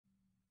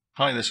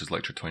Hi, this is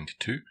lecture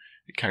 22.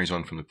 It carries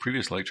on from the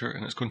previous lecture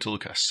and it's going to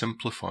look at a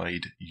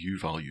simplified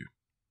U-value.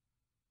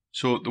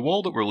 So the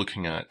wall that we're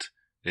looking at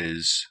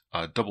is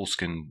a double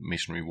skin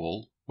masonry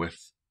wall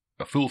with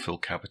a full fill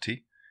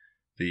cavity.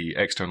 The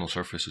external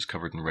surface is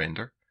covered in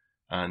render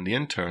and the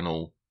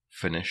internal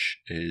finish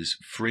is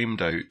framed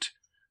out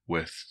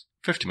with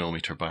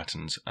 50mm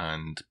battens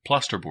and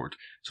plasterboard.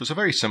 So it's a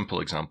very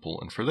simple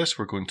example, and for this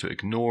we're going to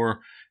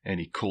ignore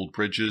any cold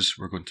bridges,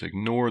 we're going to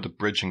ignore the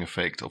bridging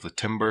effect of the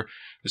timber.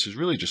 This is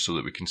really just so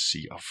that we can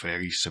see a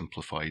very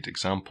simplified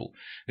example.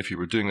 If you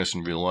were doing this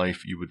in real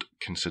life, you would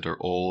consider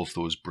all of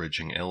those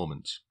bridging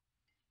elements.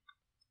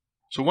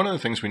 So one of the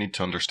things we need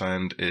to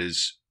understand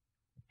is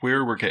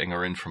where we're getting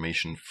our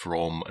information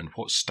from and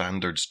what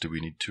standards do we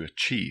need to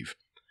achieve.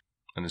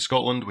 And in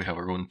Scotland we have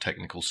our own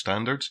technical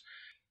standards.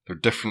 They're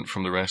different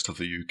from the rest of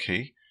the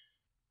UK,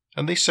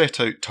 and they set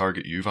out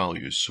target U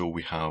values. So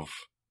we have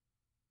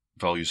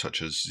values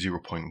such as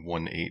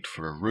 0.18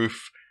 for a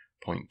roof,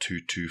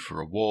 0.22 for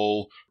a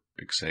wall,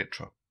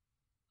 etc.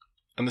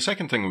 And the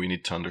second thing we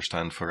need to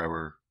understand for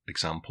our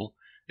example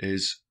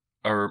is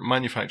our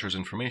manufacturer's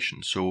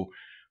information. So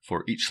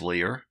for each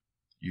layer,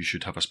 you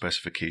should have a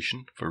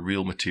specification for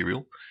real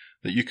material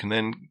that you can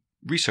then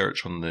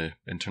research on the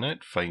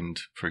internet, find,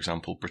 for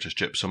example, British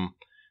gypsum,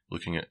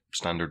 looking at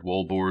standard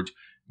wallboard.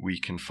 We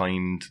can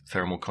find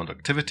thermal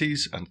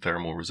conductivities and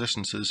thermal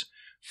resistances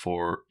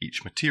for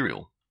each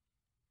material.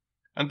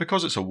 And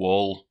because it's a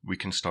wall, we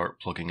can start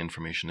plugging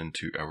information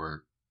into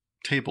our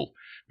table.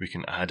 We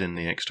can add in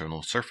the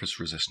external surface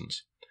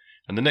resistance.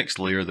 And the next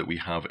layer that we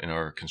have in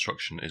our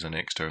construction is an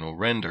external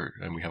render,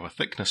 and we have a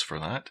thickness for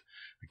that.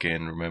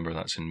 Again, remember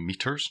that's in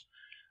meters.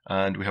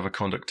 And we have a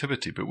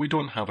conductivity, but we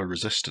don't have a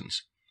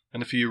resistance.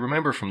 And if you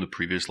remember from the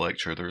previous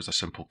lecture, there is a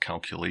simple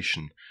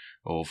calculation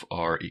of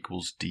R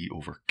equals D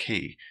over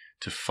K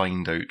to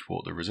find out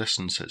what the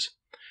resistance is.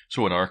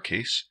 So in our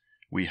case,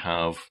 we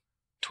have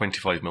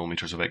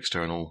 25mm of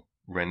external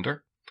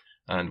render,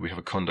 and we have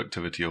a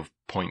conductivity of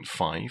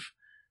 0.5,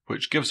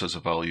 which gives us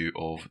a value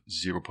of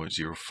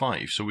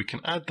 0.05. So we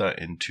can add that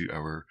into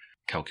our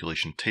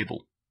calculation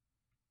table.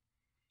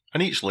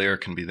 And each layer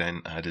can be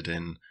then added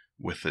in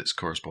with its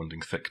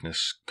corresponding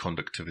thickness,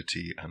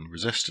 conductivity, and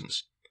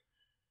resistance.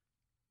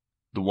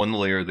 The one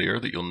layer there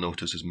that you'll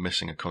notice is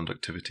missing a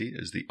conductivity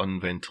is the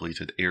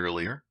unventilated air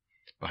layer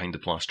behind the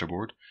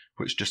plasterboard,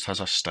 which just has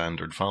a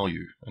standard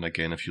value. And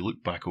again, if you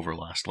look back over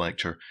last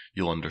lecture,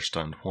 you'll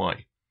understand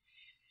why.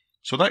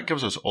 So that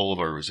gives us all of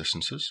our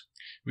resistances.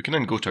 We can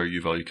then go to our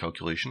U-value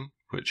calculation,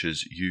 which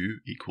is U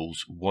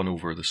equals 1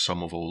 over the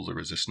sum of all the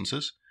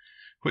resistances,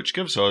 which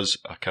gives us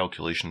a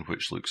calculation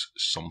which looks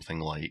something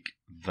like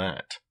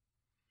that.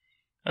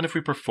 And if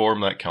we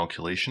perform that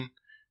calculation,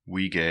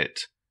 we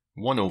get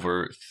 1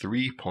 over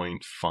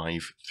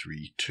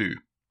 3.532.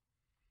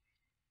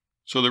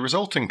 So the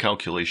resulting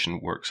calculation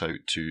works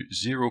out to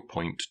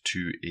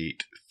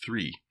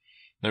 0.283.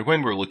 Now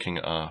when we're looking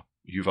at a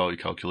U-value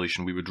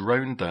calculation, we would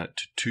round that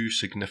to 2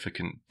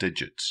 significant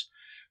digits.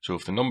 So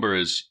if the number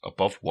is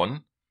above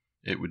 1,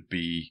 it would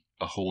be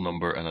a whole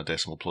number and a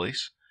decimal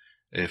place.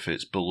 If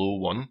it's below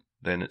 1,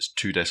 then it's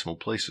 2 decimal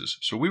places.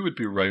 So we would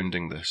be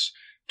rounding this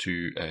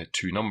to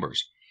 2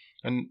 numbers.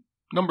 And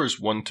numbers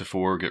 1 to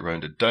 4 get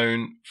rounded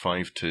down,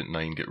 5 to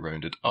 9 get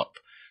rounded up.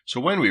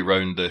 So when we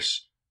round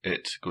this,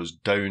 it goes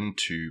down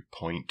to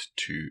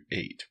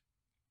 0.28.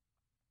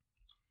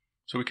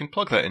 So we can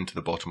plug that into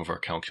the bottom of our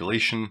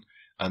calculation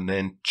and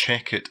then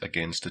check it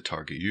against the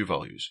target U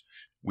values.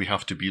 We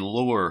have to be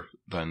lower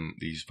than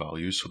these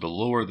values, so the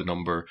lower the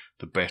number,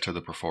 the better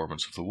the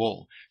performance of the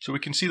wall. So we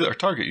can see that our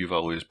target U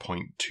value is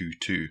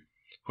 0.22,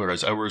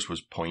 whereas ours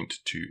was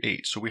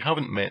 0.28, so we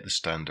haven't met the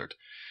standard.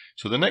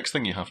 So the next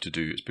thing you have to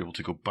do is be able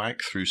to go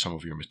back through some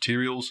of your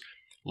materials,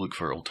 look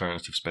for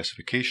alternative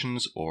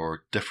specifications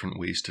or different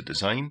ways to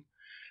design,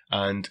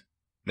 and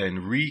then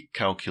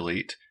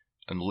recalculate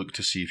and look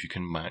to see if you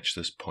can match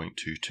this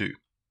 0.22.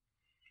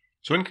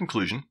 So in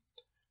conclusion,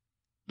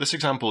 this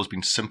example has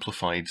been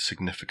simplified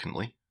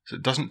significantly, so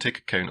it doesn't take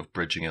account of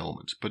bridging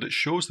elements, but it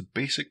shows the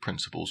basic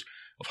principles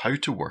of how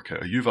to work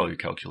out a U-value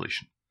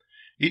calculation.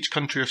 Each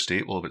country or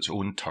state will have its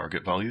own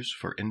target values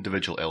for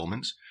individual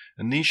elements,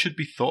 and these should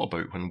be thought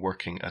about when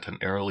working at an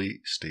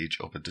early stage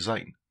of a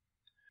design.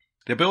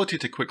 The ability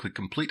to quickly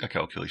complete a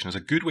calculation is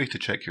a good way to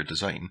check your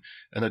design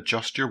and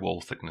adjust your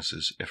wall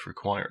thicknesses if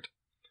required.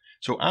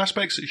 So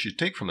aspects that you should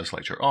take from this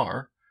lecture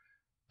are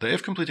that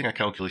if completing a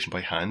calculation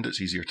by hand, it's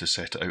easier to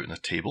set it out in a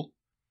table,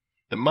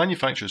 that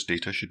manufacturer's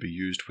data should be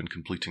used when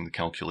completing the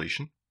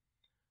calculation,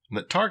 and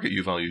that target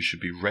U values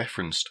should be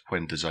referenced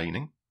when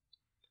designing,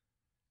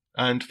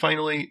 and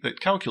finally,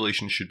 that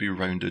calculations should be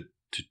rounded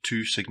to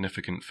 2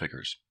 significant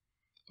figures.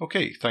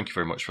 Okay, thank you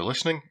very much for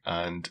listening,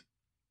 and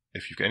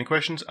if you've got any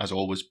questions, as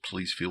always,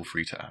 please feel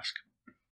free to ask.